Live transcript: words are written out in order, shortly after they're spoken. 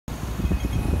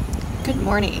Good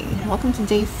morning. Welcome to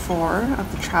day 4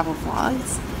 of the travel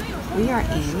vlogs. We are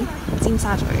in Tsim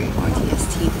Sha Tsui, or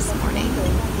TST, this morning.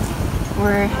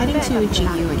 We're heading to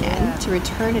GU again to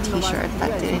return a t-shirt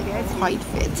that didn't quite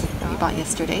fit that we bought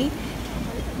yesterday.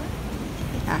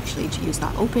 Actually, GU's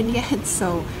not open yet,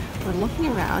 so we're looking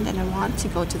around and I want to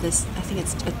go to this, I think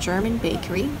it's a German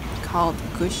bakery called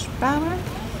Gushbauer.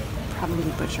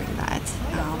 Probably butchering that.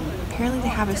 Apparently they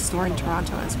have a store in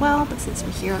Toronto as well, but since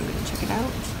we're here, I'm going to check it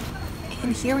out.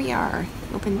 And here we are,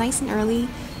 open nice and early,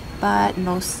 but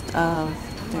most of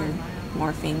their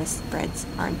more famous breads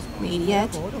aren't made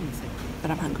yet. But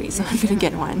I'm hungry, so I'm gonna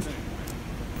get one.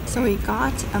 So we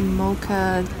got a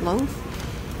mocha loaf.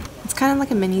 It's kind of like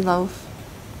a mini loaf.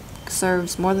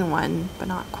 Serves more than one, but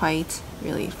not quite.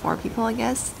 Really 4 people, I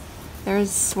guess. There's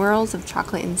swirls of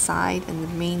chocolate inside, and the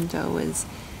main dough is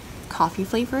coffee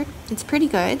flavored. It's pretty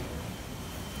good.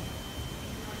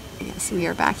 Yes, we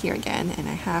are back here again, and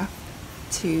I have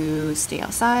to stay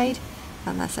outside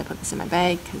unless I put this in my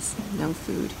bag because no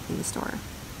food in the store.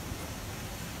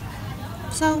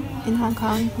 So in Hong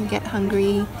Kong you get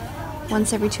hungry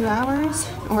once every 2 hours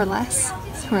or less.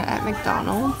 So we're at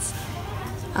McDonald's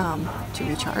to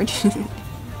recharge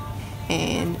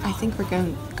and I think we're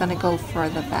gonna go for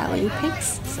the value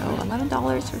picks. So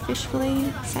 $11 for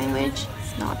fish-o-filet sandwich,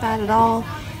 it's not bad at all,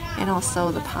 and also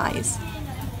the pies.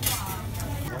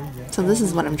 So this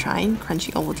is what I'm trying,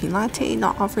 crunchy Ovaltine latte,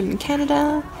 not offered in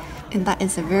Canada. And that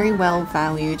is a very well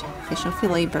valued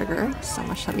fish-o-filet burger, so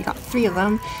much that we got 3 of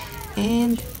them,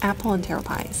 and apple and taro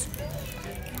pies.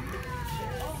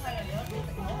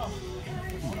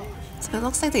 So it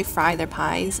looks like they fry their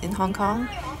pies in Hong Kong,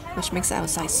 which makes the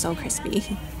outside so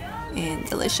crispy and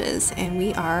delicious. And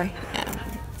we are a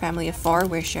family of 4,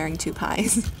 we're sharing 2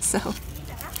 pies, so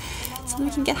we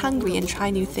can get hungry and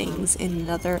try new things in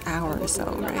another hour or so,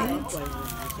 right?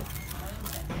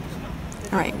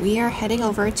 Alright, we are heading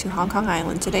over to Hong Kong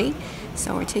Island today,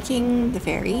 so we're taking the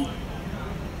ferry.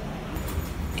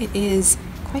 It is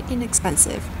quite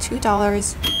inexpensive,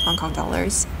 $2 Hong Kong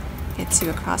dollars, gets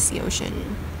you across the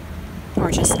ocean,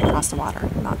 or just across the water,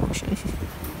 not ocean.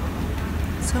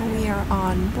 So we are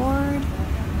on board,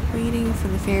 waiting for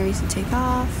the ferry to take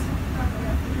off.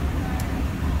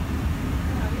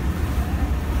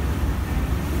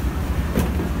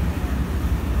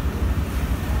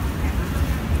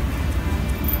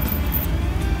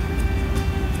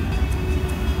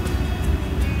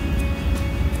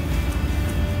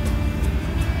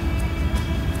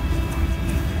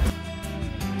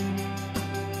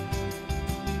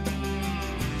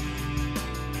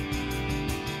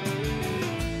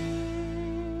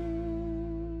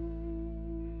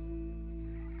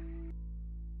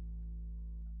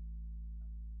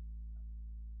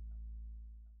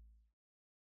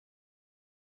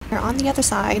 We're on the other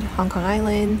side, Hong Kong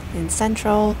Island, in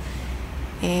Central,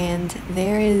 and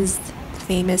there is the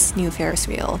famous new Ferris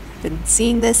wheel. I've been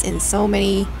seeing this in so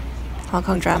many Hong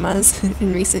Kong dramas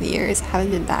in recent years.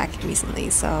 Haven't been back recently,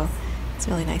 so it's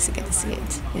really nice to get to see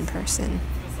it in person.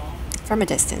 From a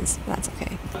distance, but that's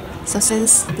okay. So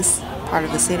since this part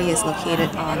of the city is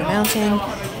located on a mountain,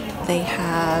 they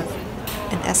have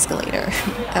an escalator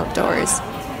outdoors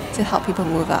to help people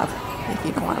move up if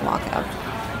you don't want to walk up.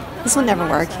 This will never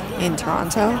work in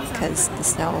Toronto because the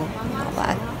snow and all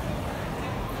that.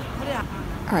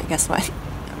 Alright, guess what?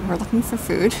 We're looking for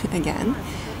food again.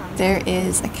 There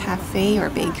is a cafe or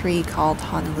bakery called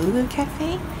Honolulu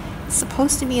Cafe. It's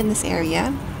supposed to be in this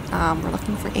area. We're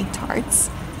looking for egg tarts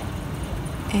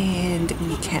and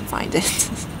we can't find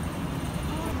it.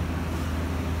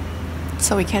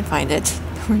 So we can't find it.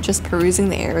 We're just perusing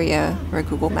the area where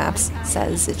Google Maps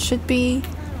says it should be.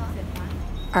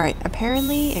 Alright,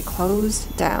 apparently it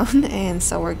closed down, and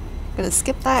so we're gonna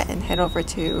skip that and head over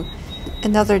to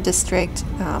another district,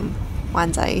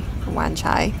 Wan Chai,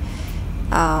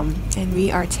 and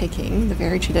we are taking the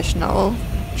very traditional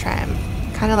tram,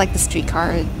 kind of like the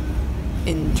streetcar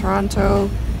in Toronto,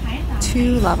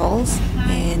 2 levels,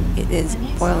 and it is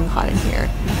boiling hot in here.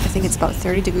 I think it's about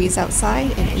 30 degrees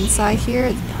outside, and inside here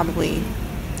it's probably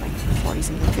like 40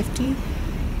 something, 50.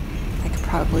 I could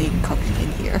probably cook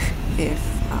in here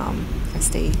if I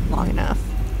stay long enough.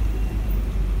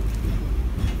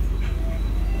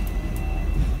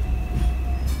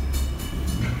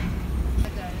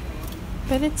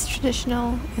 But it's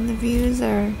traditional and the views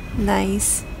are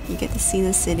nice. You get to see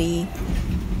the city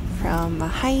from a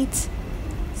height,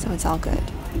 so it's all good.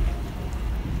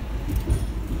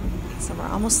 So we're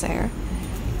almost there.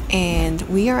 And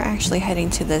we are actually heading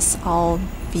to this all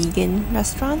vegan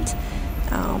restaurant.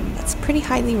 That's pretty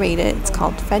highly rated. It's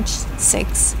called Fetch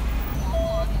 6.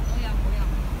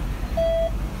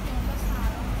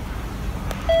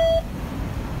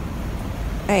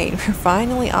 Alright, we're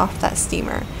finally off that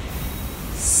steamer.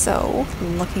 So,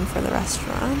 I'm looking for the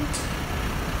restaurant.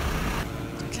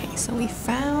 Okay, so we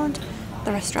found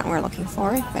the restaurant we're looking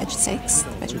for, Veg 6,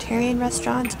 vegetarian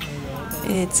restaurant.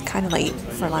 It's kind of late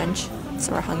for lunch,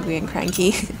 so we're hungry and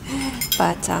cranky.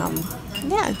 But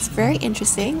yeah, it's very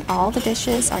interesting. All the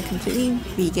dishes are completely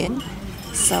vegan.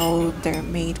 So they're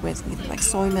made with either like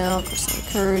soy milk or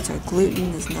soy curds, or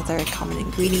gluten is another common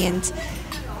ingredient.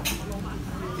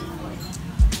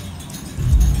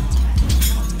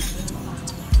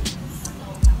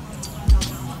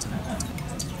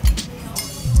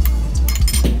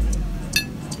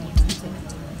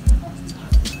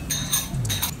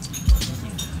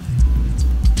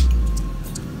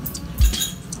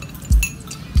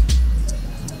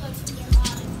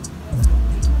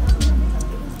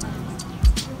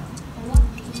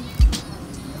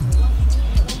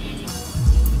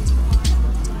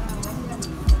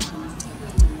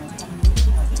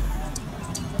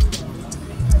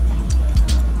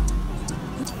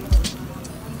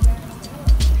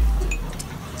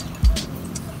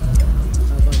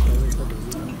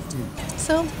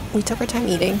 So we took our time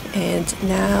eating, and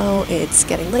now it's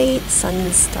getting late, sun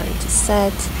is starting to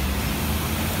set.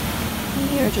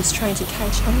 We are just trying to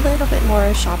catch a little bit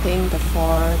more shopping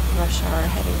before rush hour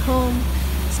heading home.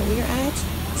 So we are at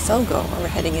Sogo, or we're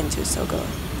heading into Sogo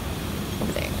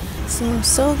over there. So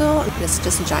Sogo is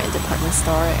just a giant department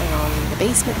store, and on the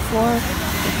basement floor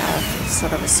we have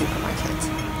sort of a supermarket.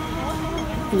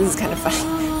 And this is kind of funny.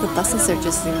 The buses are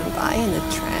just zooming by and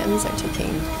the trams are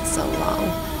taking so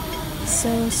long.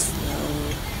 So slow.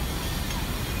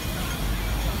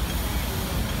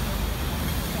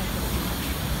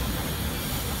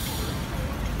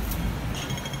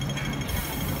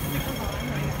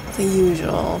 The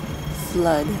usual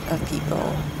flood of people.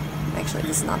 Actually,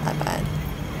 this is not that bad,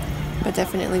 but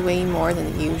definitely way more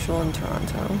than the usual in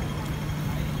Toronto.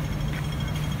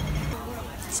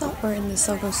 So we're in the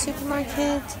Sogo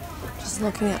supermarket, just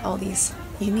looking at all these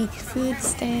unique food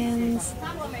stands.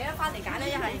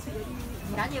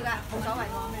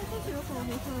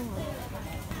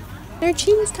 They're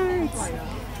cheese tarts!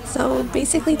 So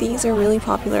basically these are really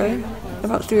popular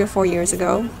about 3 or 4 years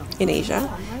ago in Asia,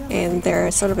 and they're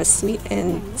sort of a sweet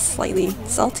and slightly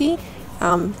salty,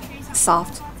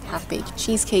 soft half-baked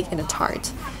cheesecake in a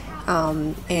tart.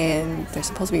 And they're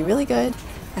supposed to be really good.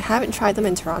 I haven't tried them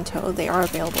in Toronto. They are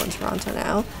available in Toronto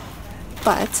now,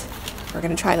 but we're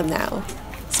gonna try them now.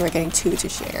 So we're getting 2 to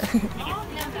share.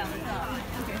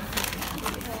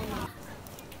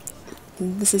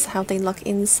 This is how they look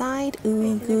inside.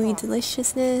 Ooey gooey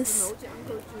deliciousness.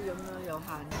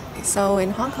 So in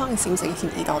Hong Kong it seems like you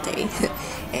can eat all day.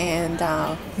 And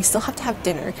we still have to have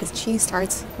dinner because cheese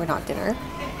tarts were not dinner.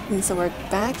 And so we're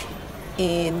back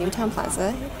in Newtown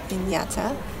Plaza in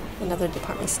Yatta, another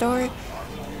department store,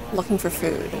 looking for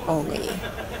food only.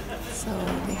 So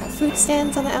they have food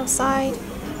stands on the outside,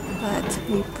 but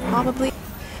we probably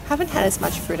haven't had as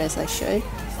much fruit as I should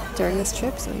during this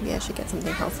trip, so maybe I should get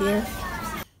something healthier.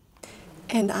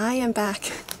 And I am back.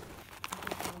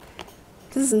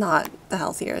 This is not the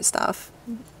healthier stuff.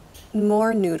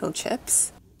 More noodle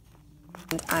chips.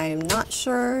 And I'm not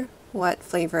sure what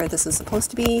flavor this is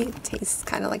supposed to be. It tastes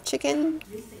kind of like chicken.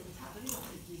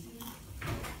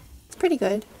 It's pretty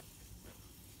good.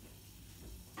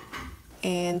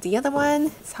 And the other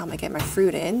one is how I'm gonna get my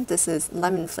fruit in. This is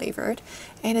lemon flavored,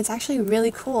 and it's actually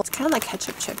really cool. It's kind of like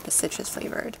ketchup chip, but citrus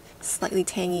flavored. Slightly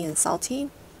tangy and salty.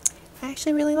 I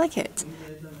actually really like it.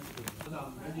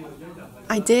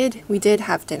 We did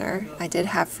have dinner. I did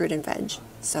have fruit and veg,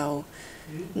 so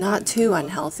not too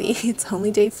unhealthy. It's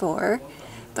only day 4.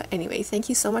 But anyway, thank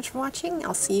you so much for watching.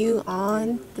 I'll see you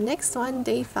on the next one,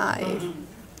 day 5.